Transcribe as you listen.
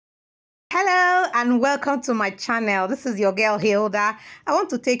Hello and welcome to my channel. This is your girl Hilda. I want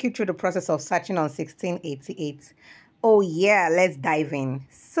to take you through the process of searching on 1688. Oh yeah, let's dive in.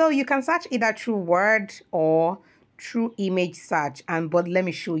 So you can search either through word or through image search, but let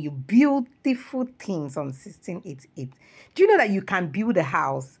me show you beautiful things on 1688. Do you know that you can build a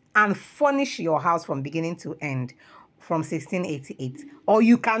house and furnish your house from beginning to end from 1688, or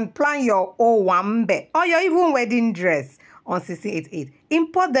you can plan your owambe or your even wedding dress on 1688.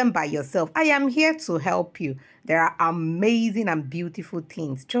 Import them by yourself. I am here to help you. There are amazing and beautiful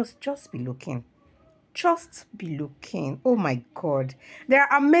things. Just be looking. Just be looking. Oh my God. There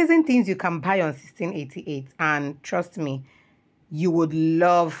are amazing things you can buy on 1688, and trust me, you would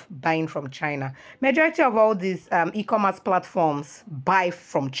love buying from China. Majority of all these e-commerce platforms buy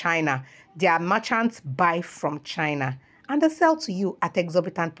from China. Their merchants buy from China and they sell to you at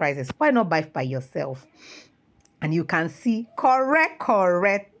exorbitant prices. Why not buy by yourself? And you can see correct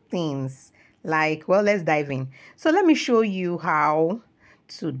things. Like, well, let's dive in. So let me show you how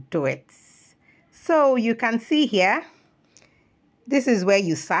to do it. So you can see here, this is where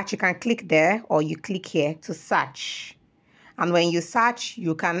you search. You can click there or you click here to search. And when you search,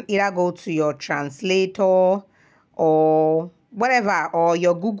 you can either go to your translator or whatever, or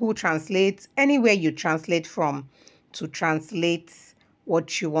your Google Translate, anywhere you translate from to translate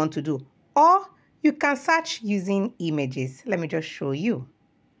what you want to do. Or you can search using images. Let me just show you.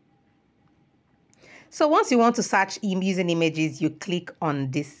 So once you want to search using images, you click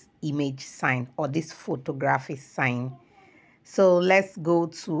on this image sign or this photography sign. So let's go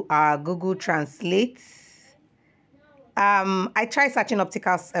to our Google Translate. I tried searching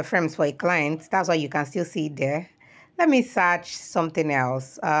optical frames for a client. That's why you can still see it there. Let me search something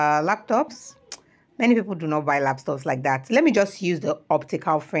else. Laptops. Many people do not buy laptops like that. Let me just use the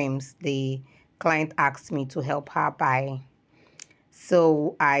optical frames the client asked me to help her buy.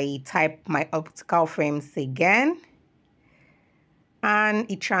 So I type my optical frames again, and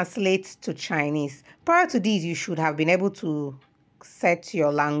it translates to Chinese. Prior to this, you should have been able to set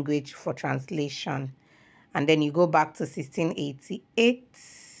your language for translation. And then you go back to 1688.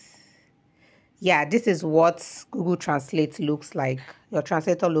 Yeah, this is what Google Translate looks like. Your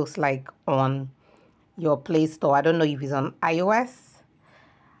translator looks like on your Play Store. I don't know if it's on iOS.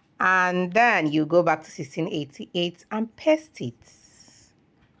 And then you go back to 1688 and paste it.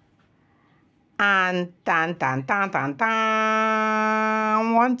 And tan,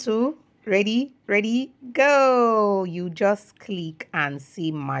 1, 2, ready, go. You just click and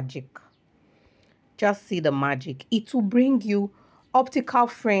see magic. Just see the magic. It will bring you optical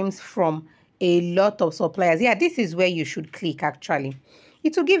frames from a lot of suppliers. Yeah, this is where you should click actually.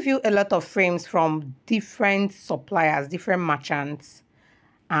 It will give you a lot of frames from different suppliers, different merchants,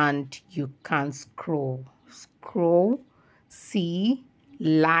 and you can scroll, see,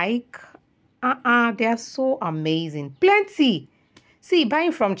 like. They are so amazing. Plenty. See,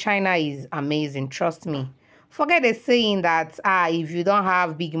 buying from China is amazing. Trust me. Forget the saying that if you don't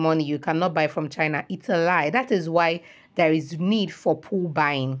have big money, you cannot buy from China. It's a lie. That is why there is need for pool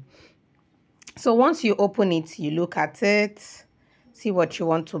buying. So once you open it, you look at it, see what you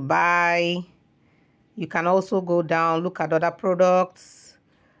want to buy. You can also go down, look at other products,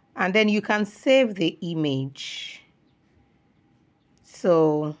 and then you can save the image.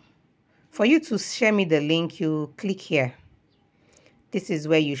 So for you to share me the link, you click here. This is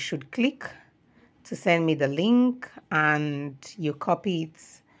where you should click to send me the link, and you copy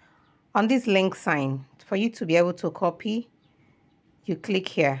it on this link sign. For you to be able to copy, you click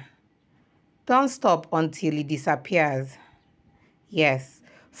here. Don't stop until it disappears. Yes,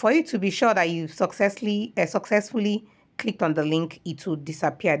 for you to be sure that you successfully clicked on the link, it will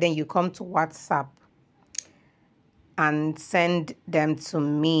disappear. Then you come to WhatsApp and send them to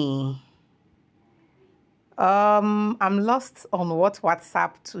me. I'm lost on what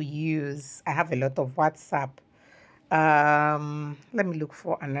WhatsApp to use. I have a lot of WhatsApp. Let me look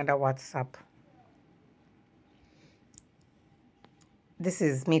for another WhatsApp. This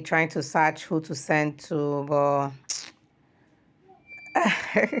is me trying to search who to send to, but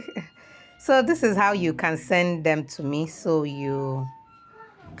so this is how you can send them to me. So you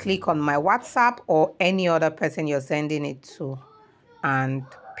click on my WhatsApp or any other person you're sending it to and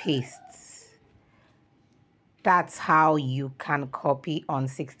paste. That's how you can copy on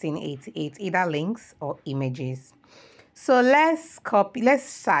 1688, either links or images. So let's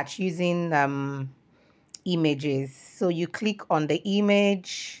search using images. So you click on the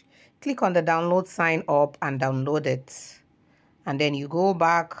image, click on the download sign up and download it. And then you go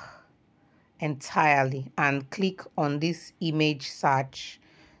back entirely and click on this image search.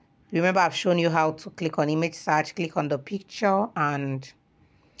 Remember, I've shown you how to click on image search, click on the picture, and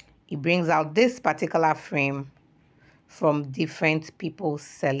it brings out this particular frame from different people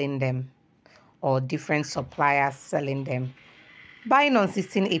selling them or different suppliers selling them. Buying on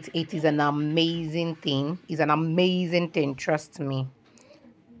 16888 is an amazing thing. It's an amazing thing, trust me.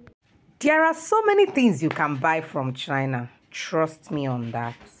 There are so many things you can buy from China. Trust me on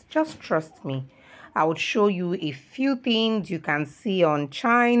that. Just trust me. I would show you a few things you can see on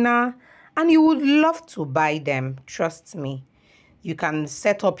China and you would love to buy them. Trust me. You can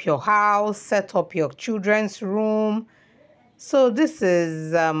set up your house, set up your children's room. So this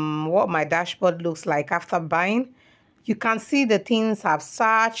is what my dashboard looks like after buying. You can see the things I've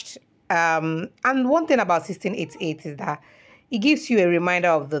searched. And one thing about 16888 is that it gives you a reminder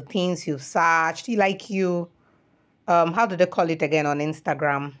of the things you've searched. How do they call it again on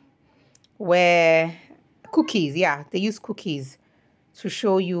Instagram? Where cookies, yeah, they use cookies to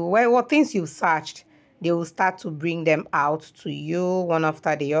show you what things you've searched. They will start to bring them out to you one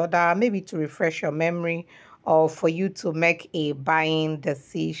after the other, maybe to refresh your memory or for you to make a buying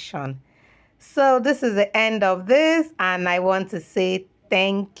decision. So this is the end of this, and I want to say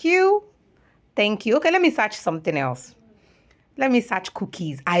thank you. Thank you. Okay, let me search something else. Let me search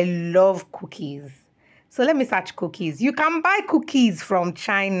cookies. I love cookies. So let me search cookies. You can buy cookies from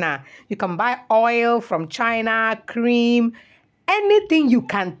China. You can buy oil from China, cream, anything you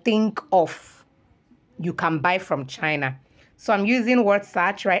can think of, you can buy from China. So I'm using word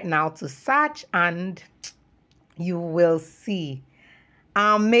search right now to search, and you will see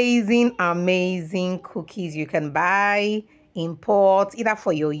amazing, amazing cookies you can buy, import, either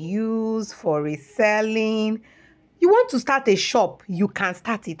for your use, for reselling. You want to start a shop, you can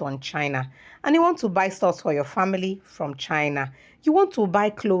start it on China. And you want to buy stuff for your family from China. You want to buy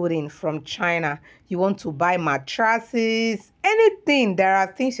clothing from China. You want to buy mattresses, anything. There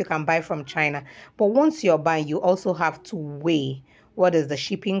are things you can buy from China. But once you're buying, you also have to weigh what is the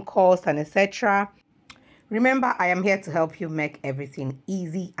shipping cost and etc. Remember, I am here to help you make everything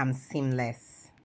easy and seamless.